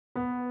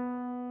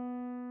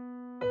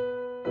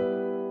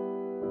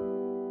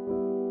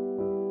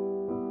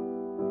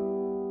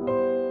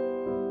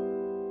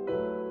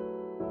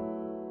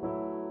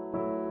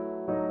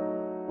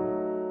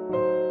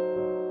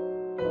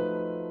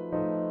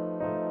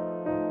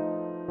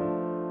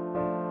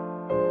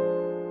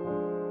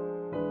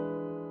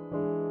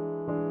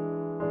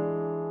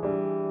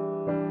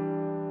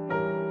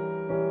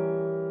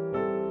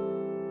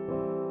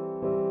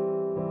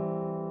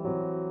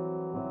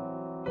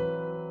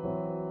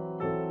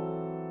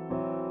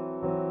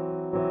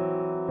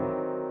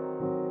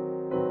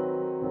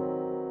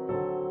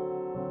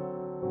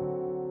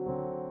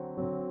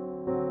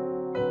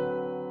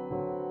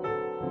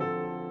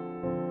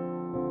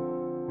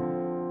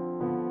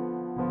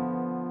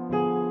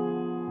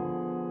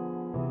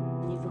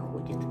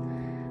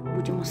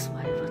будем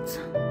осваиваться.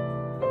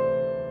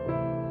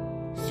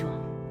 Все.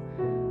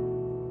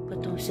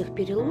 Потом всех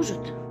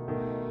переложат, и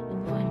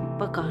мы вам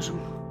покажем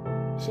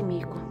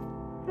семейку.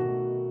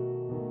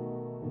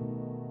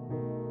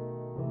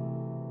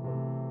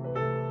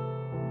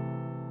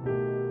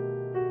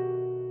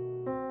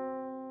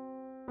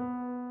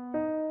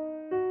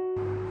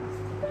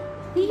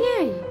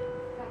 Ей!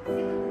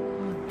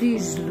 Ты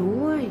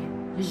злой?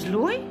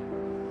 Злой?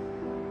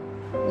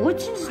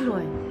 Очень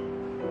злой?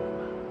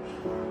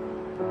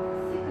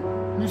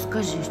 Ну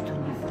скажи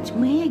что-нибудь.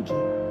 Мэгги,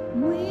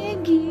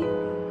 Мэгги,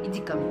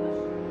 иди ко мне.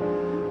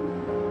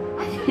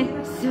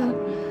 Все.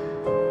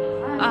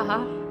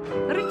 Ага,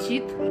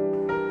 рычит.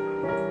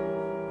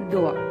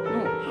 Да,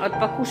 ну, от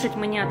покушать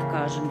мы не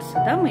откажемся,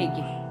 да,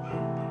 Мэгги?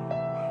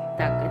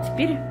 Так, а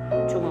теперь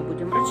что мы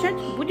будем рычать?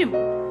 Будем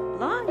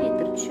лаять,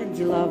 рычать.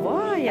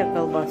 Деловая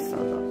колбаса.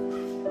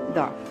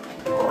 Да.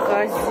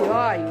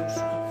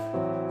 Хозяюшка.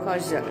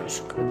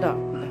 Хозяюшка, да,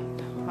 да,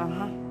 да.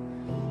 Ага.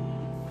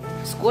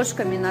 С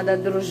кошками надо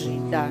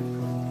дружить, да.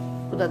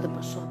 Куда ты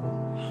пошла?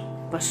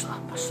 Пошла,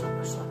 пошла,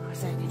 пошла.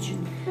 Хозяйничать.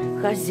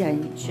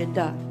 Хозяйничать,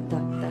 да, да,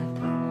 да,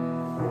 да.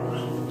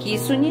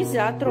 Кису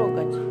нельзя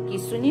трогать.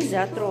 Кису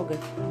нельзя трогать.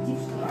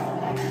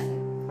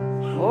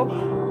 Оп.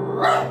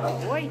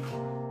 Ой.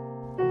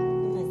 У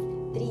нас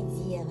 3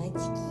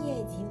 девочки и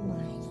 1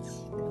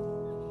 мальчик.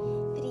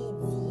 3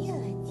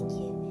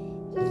 девочки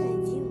и 1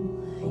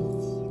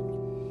 мальчик.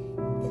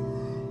 Да.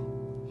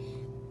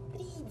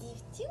 3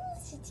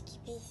 девчушечки,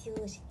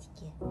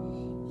 писюшечки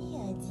и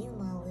 1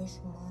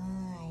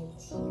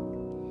 малыш-мальчик.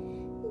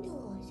 Да,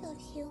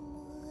 совсем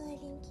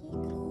маленькие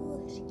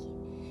крошки.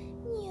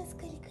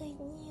 Несколько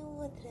дней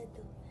от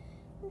роду.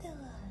 Да,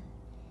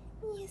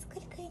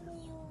 несколько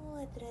дней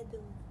от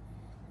роду.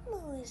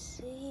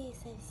 Малыши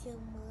совсем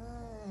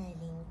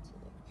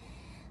маленькие.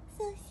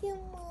 Совсем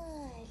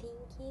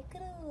маленькие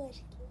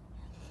крошки.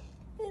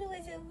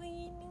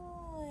 Розовые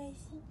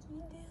носики,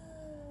 да.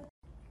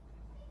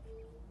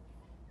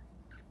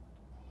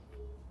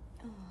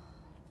 О,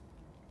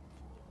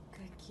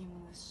 какие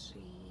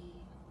малыши.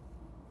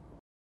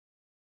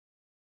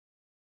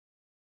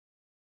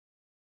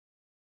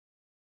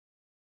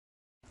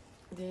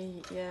 Да,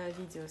 я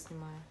видео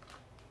снимаю.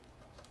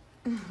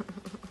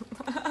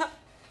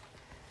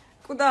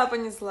 Куда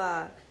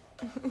понесла?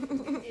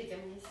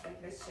 Детям неси,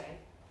 прощай.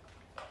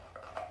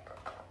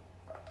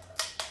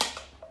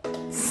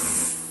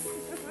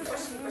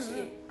 Пошли,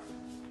 пошли.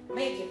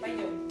 Мэгги,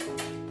 пойдем.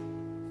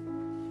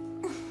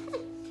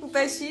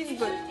 Утащить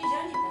бы.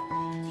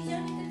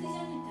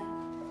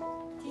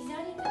 Ты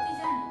занята.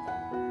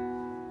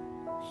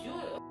 Все.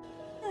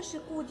 Наши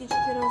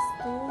кутечки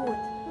растут.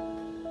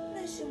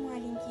 Наши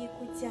маленькие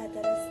кутята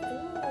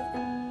растут.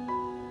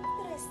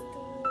 Растут,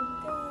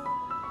 да.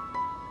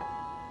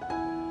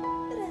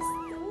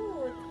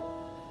 Растут.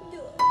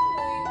 Да,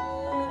 мои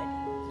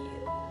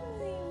маленькие,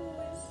 мои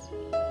малыши.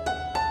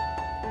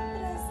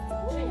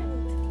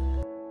 Растут.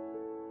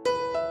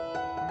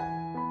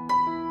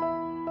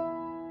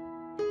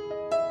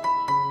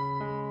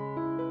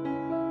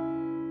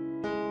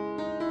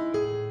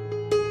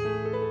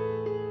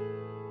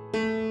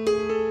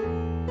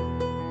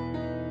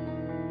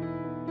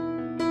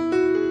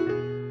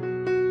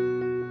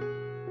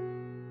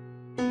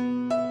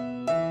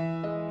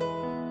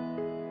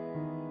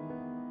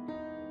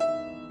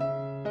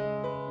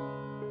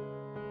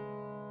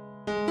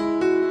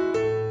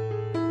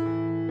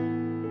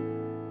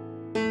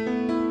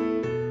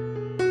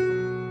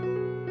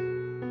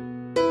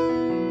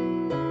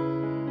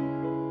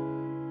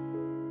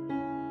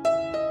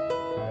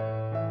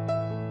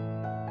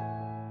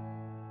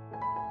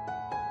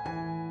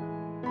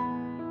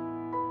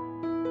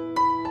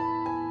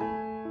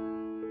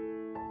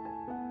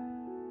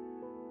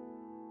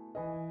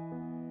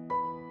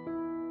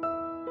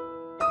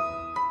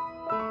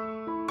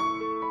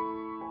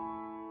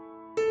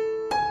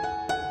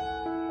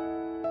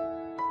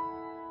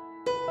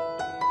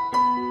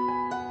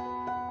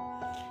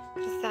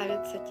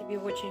 Красавица, тебе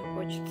очень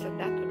хочется,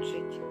 да, тут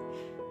жить?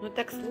 Ну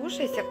так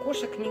слушайся,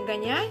 кошек не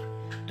гоняй,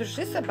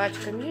 души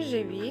собачками,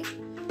 живи.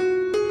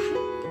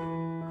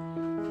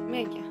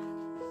 Мэгги,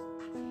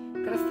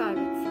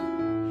 красавица,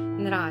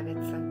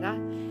 нравится, да?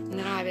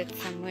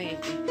 Нравится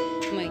Мэгги,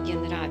 Мэгги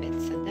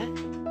нравится, да?